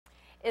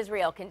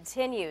Israel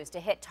continues to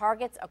hit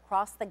targets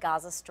across the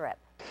Gaza Strip.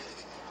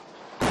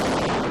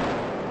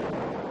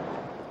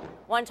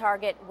 One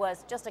target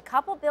was just a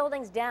couple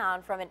buildings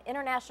down from an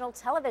international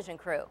television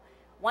crew.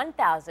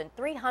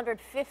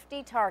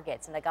 1,350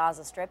 targets in the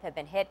Gaza Strip have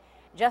been hit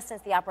just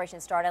since the operation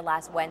started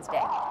last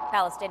Wednesday.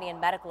 Palestinian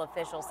medical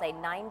officials say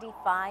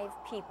 95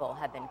 people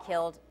have been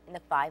killed in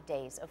the 5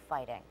 days of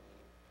fighting.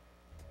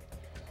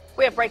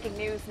 We have breaking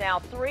news now.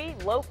 3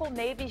 local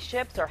Navy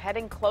ships are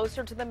heading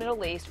closer to the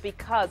Middle East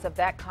because of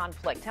that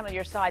conflict. 10 on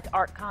your sides.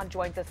 Art Kahn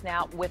joins us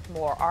now with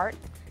more. Art?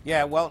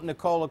 Yeah, well,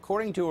 Nicole,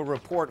 according to a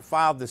report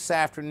filed this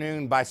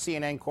afternoon by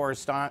CNN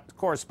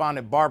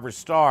correspondent Barbara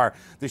Starr,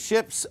 the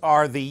ships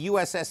are the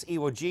USS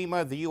Iwo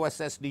Jima, the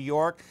USS New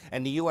York,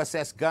 and the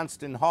USS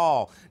Gunston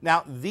Hall.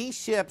 Now, these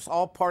ships,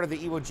 all part of the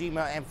Iwo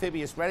Jima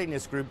Amphibious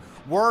Readiness Group,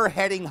 were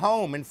heading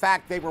home. In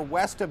fact, they were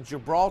west of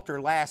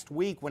Gibraltar last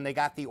week when they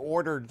got the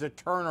order to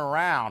turn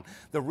around.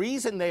 The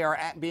reason they are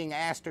being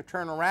asked to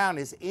turn around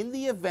is in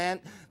the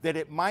event that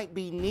it might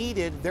be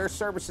needed, their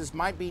services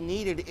might be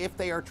needed if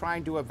they are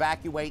trying to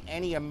evacuate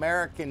any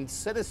American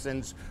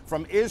citizens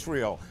from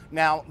Israel.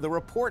 Now, the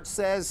report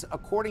says,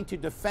 according to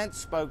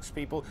defense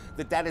spokespeople,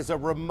 that is a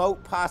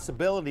remote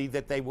possibility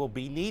that they will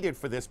be needed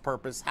for this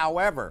purpose.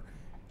 However,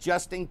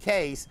 just in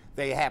case,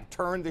 they have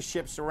turned the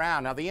ships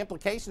around. Now, the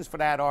implications for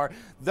that are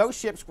those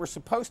ships were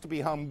supposed to be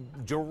home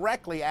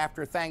directly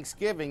after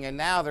Thanksgiving, and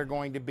now they're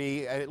going to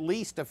be at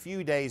least a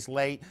few days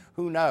late.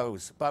 Who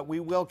knows? But we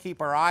will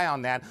keep our eye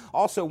on that.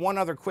 Also, one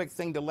other quick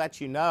thing to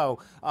let you know,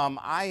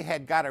 I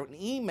had got an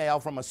email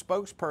from a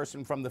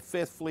spokesperson from the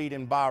 5th Fleet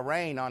in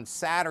Bahrain on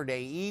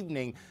Saturday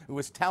evening who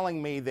was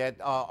telling me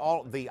that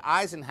all the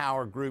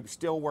Eisenhower group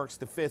still works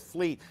the 5th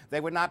Fleet.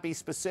 They would not be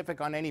specific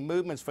on any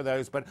movements for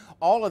those, but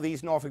all of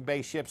these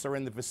Norfolk-based ships are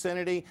in the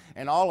vicinity,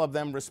 and all of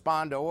them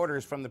respond to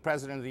orders from the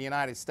President of the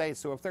United States.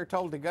 So if they're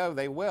told to go,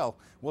 they will.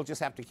 We'll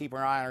just have to keep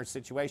our eye on our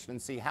situation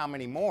and see how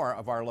many more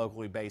of our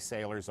locally based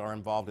sailors are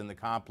involved in the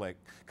conflict.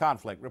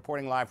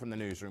 Reporting live from the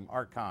newsroom,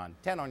 Art Kahn,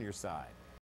 10 on your side.